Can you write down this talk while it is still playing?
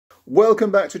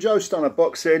Welcome back to Joe Stunner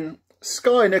Boxing.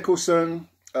 Skye Nicolson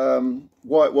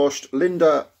whitewashed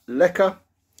Linda Lecca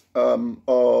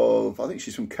I think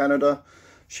she's from Canada.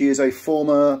 She is a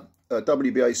former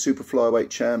WBA super-flyweight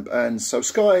champ, and so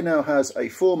Skye now has a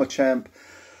former champ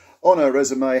on her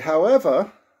resume.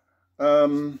 However,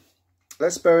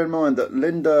 let's bear in mind that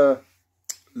Linda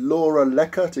Laura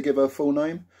Lecca, to give her full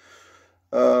name,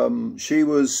 she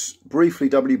was briefly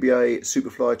WBA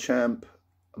superfly champ,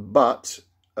 but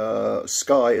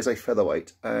Skye is a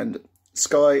featherweight, and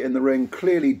Skye in the ring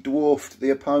clearly dwarfed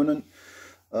the opponent.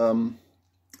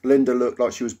 Linda looked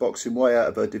like she was boxing way out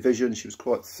of her division. She was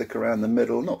quite thick around the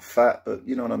middle, not fat, but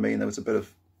you know what I mean. There was a bit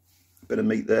of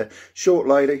meat there. Short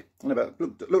lady, and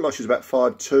looked like she was about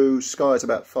 5'2". Skye's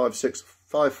about 5'6",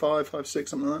 5'5", 5'6",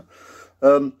 something like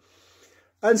that.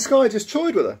 And Skye just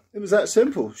toyed with her. It was that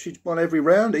simple. She won every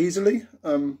round easily.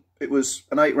 It was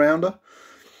an 8-rounder.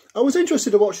 I was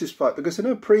interested to watch this fight because in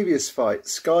her previous fight,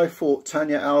 Skye fought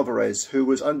Tanya Alvarez, who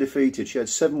was undefeated. She had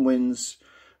 7 wins,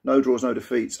 no draws, no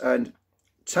defeats. And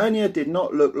Tanya did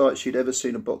not look like she'd ever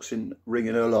seen a boxing ring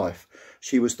in her life.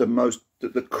 She was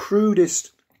the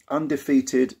crudest,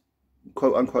 undefeated,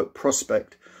 quote-unquote,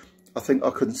 prospect I think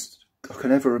I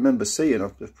can ever remember seeing.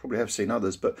 I probably have seen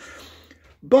others, but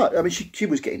I mean, she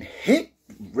was getting hit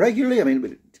regularly. I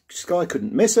mean, Skye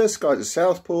couldn't miss her. Skye's a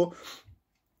southpaw.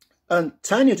 And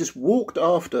Tanya just walked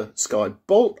after Skye,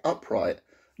 bolt upright,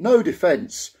 no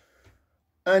defence.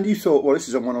 And you thought, well, this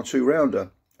is a 1 or 2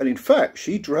 rounder. And in fact,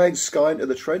 she dragged Skye into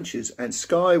the trenches. And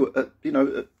Skye, you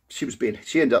know, she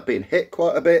ended up being hit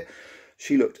quite a bit.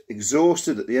 She looked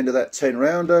exhausted at the end of that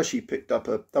 10-rounder. She picked up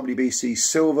a WBC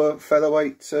Silver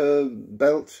featherweight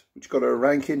belt, which got her a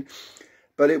ranking.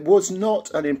 But it was not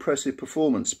an impressive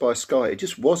performance by Skye. It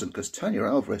just wasn't, because Tanya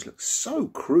Alvarez looked so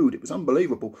crude. It was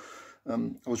unbelievable. I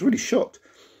was really shocked.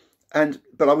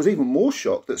 But I was even more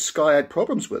shocked that Skye had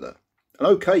problems with her. And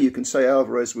okay, you can say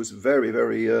Alvarez was very,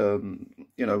 very, you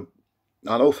know,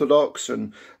 unorthodox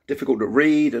and difficult to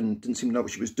read and didn't seem to know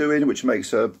what she was doing, which makes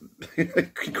her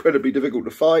incredibly difficult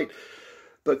to fight.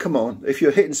 But come on, if you're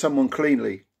hitting someone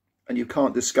cleanly and you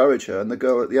can't discourage her, and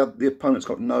the opponent's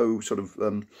got no sort of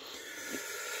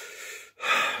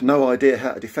no idea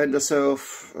how to defend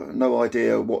herself, no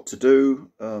idea what to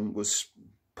do, was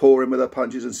pouring with her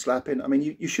punches and slapping. I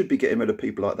mean, you should be getting rid of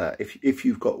people like that if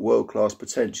you've got world-class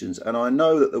pretensions. And I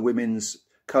know that the women's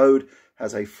code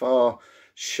has a far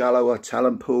shallower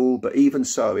talent pool, but even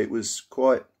so, it was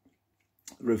quite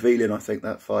revealing, I think,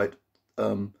 that fight.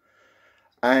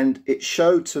 And it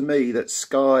showed to me that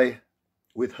Skye,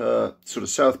 with her sort of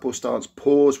southpaw stance,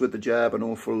 paws with the jab an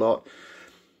awful lot.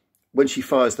 When she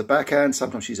fires the backhand,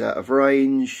 sometimes she's out of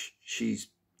range. She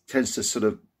tends to sort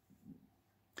of,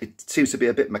 it seems to be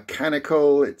a bit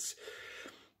mechanical. It's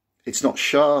not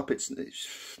sharp. It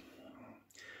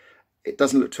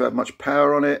doesn't look to have much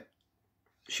power on it.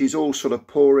 She's all sort of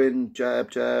pouring,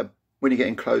 jab, jab. When you're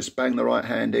getting close, bang the right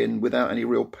hand in without any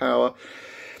real power.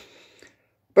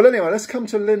 But anyway, let's come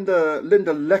to Linda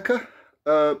Lecca,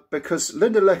 because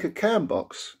Linda Lecca can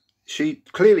box. She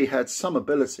clearly had some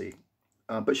ability,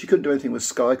 but she couldn't do anything with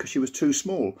Skye because she was too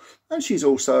small. And she's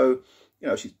also, you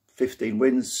know, she's 15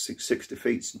 wins, 6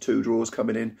 defeats and 2 draws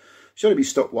coming in. She only been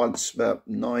stopped once about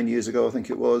 9 years ago, I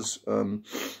think it was.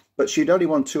 But she'd only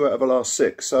won 2 out of her last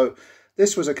 6. So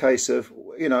this was a case of,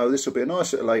 you know, this will be a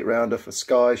nice little 8-rounder for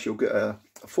Skye. She'll get a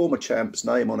former champ's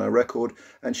name on her record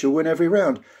and she'll win every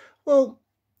round. Well,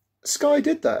 Skye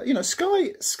did that. You know,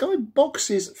 Skye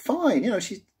boxes fine. You know,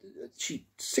 she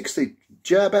sticks the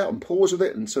jab out and paws with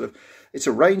it, and sort of, it's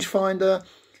a rangefinder.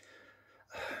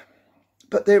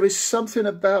 But there is something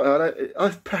about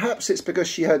her. Perhaps it's because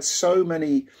she had so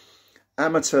many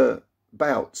amateur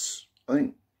bouts. I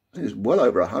think it was well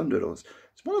over 100.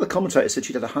 One of the commentators said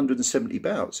she'd had 170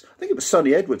 bouts. I think it was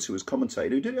Sonny Edwards who was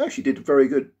commentating, who actually did very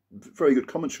good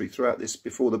commentary throughout this,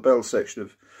 before the bell section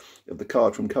of the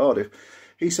card from Cardiff.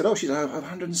 He said, "Oh, she's had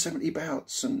 170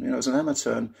 bouts, and you know, as an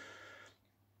amateur." And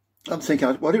I'm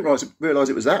thinking, well, I didn't realise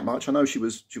it was that much. I know she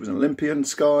was an Olympian,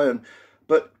 Skye,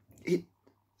 but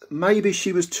maybe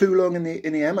she was too long in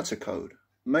the amateur code.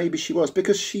 Maybe she was,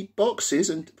 because she boxes,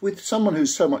 and with someone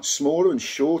who's so much smaller and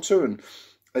shorter and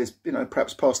is, you know,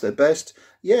 perhaps past their best,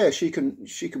 yeah, she can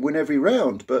win every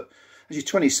round. But she's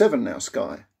 27 now,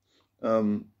 Skye.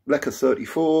 Lecca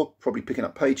 34, probably picking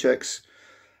up paychecks.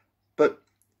 But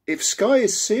if Skye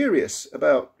is serious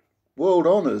about world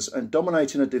honours and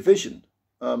dominating a division,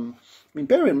 I mean,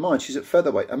 bear in mind she's at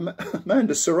featherweight.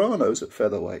 Amanda Serrano's at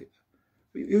featherweight.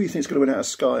 Who do you think is going to win out of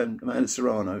Skye and Amanda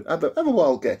Serrano? Have a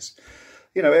wild guess.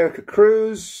 You know, Erica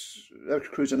Cruz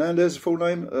Hernandez, full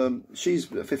name. She's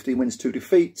 15 wins, 2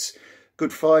 defeats.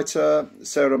 good fighter.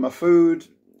 Sarah Mahfoud,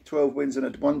 12 wins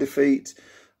and 1 defeat.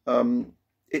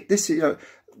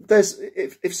 There's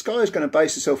if Skye is going to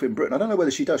base herself in Britain, I don't know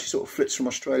whether she does. She sort of flits from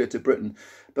Australia to Britain,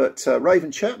 but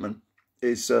Raven Chapman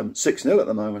is 6-0 at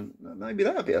the moment. Maybe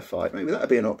that'd be a fight. Maybe that'd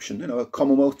be an option. You know, a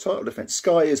Commonwealth title defence.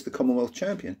 Skye is the Commonwealth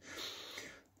champion.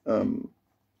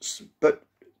 But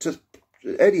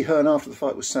Eddie Hearn after the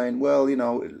fight was saying, well, you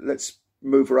know, let's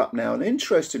move her up now. And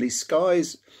interestingly,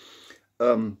 Skye's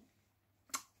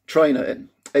trainer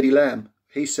Eddie Lamb,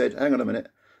 he said, hang on a minute.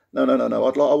 No. I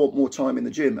want more time in the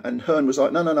gym. And Hearn was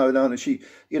like, no. And she,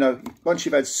 you know, once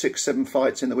you've had 6, 7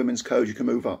 fights in the women's code, you can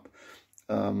move up.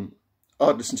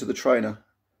 I'd listen to the trainer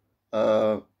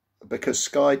because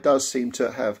Skye does seem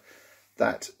to have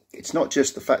that. It's not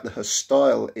just the fact that her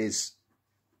style is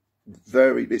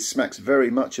it smacks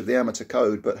very much of the amateur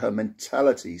code, but her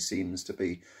mentality seems to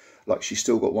be like she's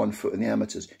still got 1 foot in the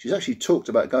amateurs. She's actually talked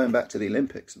about going back to the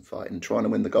Olympics and fighting and trying to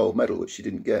win the gold medal, which she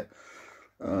didn't get.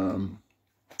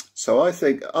 So I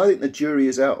think the jury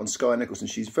is out on Skye Nicolson.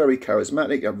 She's very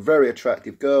charismatic, a very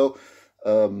attractive girl,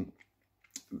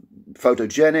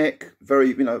 photogenic, very,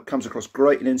 you know, comes across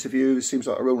great in interviews. Seems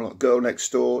like a real like girl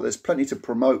next door. There's plenty to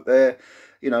promote there.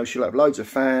 You know, she'll have loads of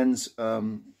fans.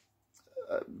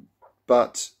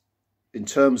 But in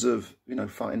terms of, you know,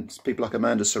 fighting people like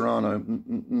Amanda Serrano,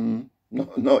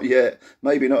 not yet.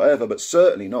 Maybe not ever, but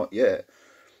certainly not yet.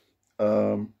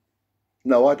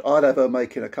 No, I'd have her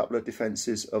making a couple of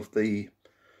defences of the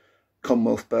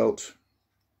Commonwealth belt.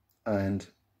 And,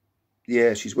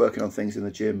 yeah, she's working on things in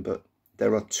the gym, but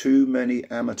there are too many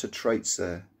amateur traits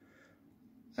there.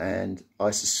 And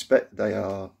I suspect they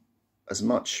are as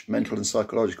much mental and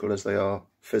psychological as they are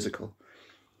physical.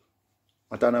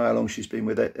 I don't know how long she's been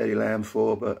with Eddie Lamb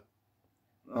for, but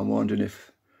I'm wondering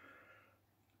if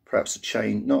perhaps a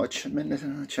change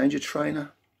of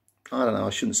trainer. I don't know. I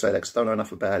shouldn't say that because I don't know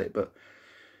enough about it, but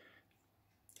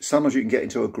sometimes you can get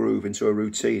into a groove, into a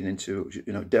routine, into,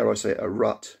 you know, dare I say it, a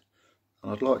rut.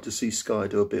 And I'd like to see Skye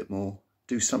do a bit more,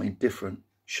 do something different,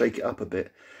 shake it up a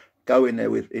bit, go in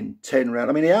there in 10 rounds.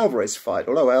 I mean, the Alvarez fight,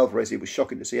 although Alvarez, it was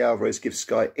shocking to see Alvarez give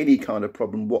Skye any kind of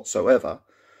problem whatsoever.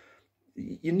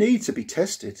 You need to be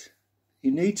tested.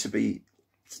 You need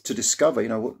to discover, you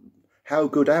know, how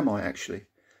good am I actually?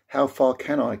 How far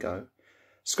can I go?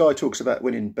 Skye talks about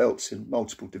winning belts in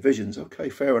multiple divisions. Okay,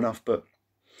 fair enough, but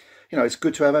you know, it's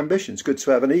good to have ambition. It's good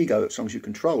to have an ego as long as you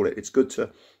control it. It's good to,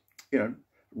 you know,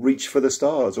 reach for the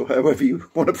stars or however you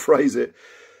want to phrase it.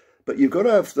 But you've got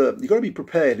to be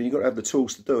prepared and you've got to have the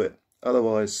tools to do it.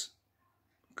 Otherwise,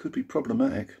 it could be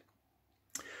problematic.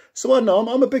 So I know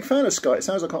I'm a big fan of Skye. It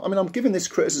sounds like, I mean, I'm giving this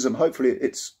criticism. Hopefully,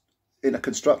 it's in a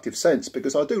constructive sense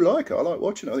because I do like her. I like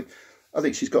watching her. I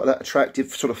think she's got that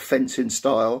attractive sort of fencing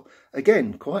style.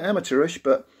 Again, quite amateurish,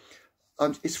 but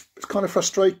it's kind of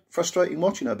frustrating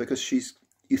watching her because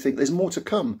you think there's more to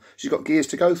come. She's got gears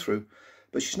to go through,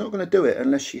 but she's not going to do it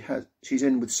unless she's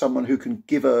in with someone who can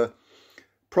give her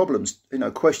problems, you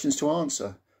know, questions to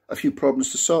answer, a few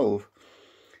problems to solve.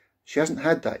 She hasn't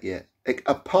had that yet.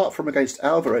 Apart from against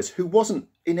Alvarez, who wasn't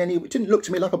didn't look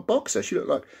to me like a boxer. She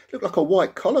looked like a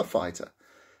white collar fighter,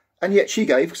 and yet she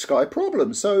gave Skye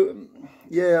problems. So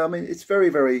yeah, I mean, it's very,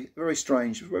 very, very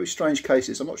strange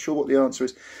cases. I'm not sure what the answer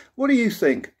is. What do you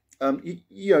think?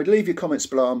 You know, leave your comments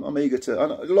below. I'm eager to.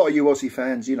 A lot of you Aussie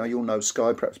fans, you know, you'll know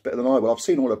Skye perhaps better than I will. I've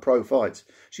seen all her pro fights.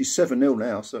 She's 7-0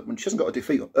 now, so when she hasn't got a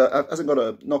defeat, hasn't got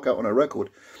a knockout on her record.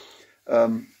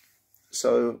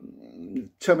 So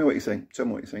tell me what you think. Tell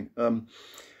me what you think.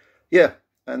 Yeah,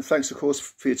 and thanks, of course,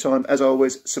 for your time. As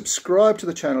always, subscribe to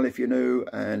the channel if you're new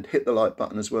and hit the like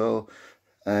button as well.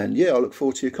 And yeah, I look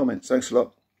forward to your comments. Thanks a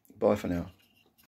lot. Bye for now.